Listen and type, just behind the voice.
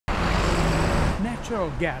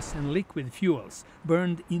natural gas and liquid fuels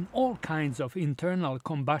burned in all kinds of internal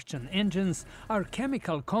combustion engines are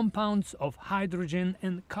chemical compounds of hydrogen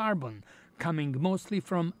and carbon, coming mostly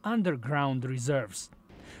from underground reserves.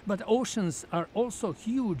 But oceans are also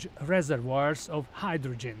huge reservoirs of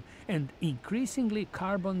hydrogen and increasingly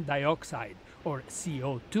carbon dioxide, or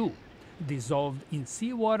CO2. Dissolved in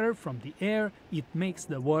seawater from the air, it makes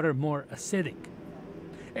the water more acidic.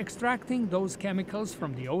 Extracting those chemicals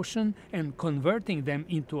from the ocean and converting them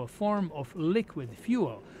into a form of liquid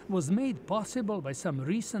fuel was made possible by some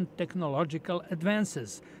recent technological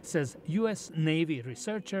advances, says U.S. Navy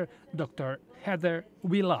researcher Dr. Heather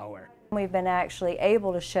Willauer. We've been actually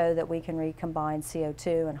able to show that we can recombine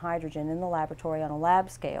CO2 and hydrogen in the laboratory on a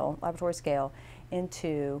laboratory scale,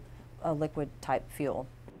 into a liquid type fuel.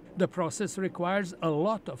 The process requires a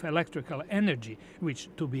lot of electrical energy, which,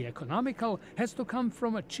 to be economical, has to come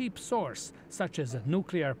from a cheap source, such as a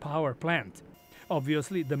nuclear power plant.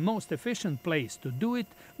 Obviously, the most efficient place to do it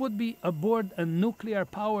would be aboard a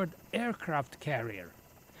nuclear-powered aircraft carrier.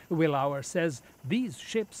 Willauer says these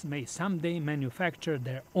ships may someday manufacture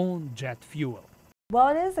their own jet fuel. Well,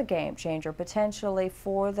 it is a game changer potentially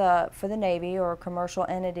for the Navy or commercial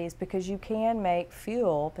entities, because you can make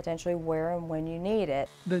fuel potentially where and when you need it.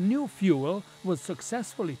 The new fuel was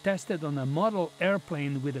successfully tested on a model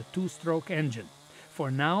airplane with a two-stroke engine.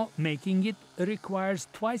 For now, making it requires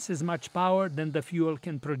twice as much power than the fuel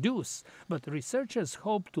can produce, but researchers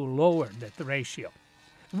hope to lower that ratio.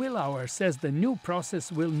 Willauer says the new process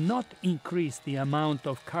will not increase the amount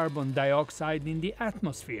of carbon dioxide in the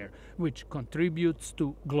atmosphere, which contributes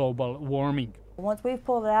to global warming. Once we've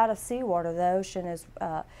pulled it out of seawater, the ocean is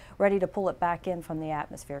ready to pull it back in from the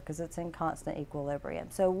atmosphere because it's in constant equilibrium.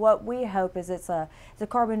 So what we hope is it's a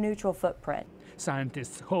carbon neutral footprint.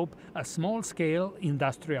 Scientists hope a small-scale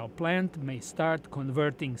industrial plant may start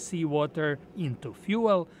converting seawater into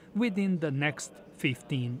fuel within the next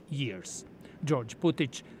 15 years. George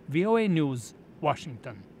Putic, VOA News,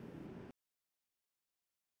 Washington.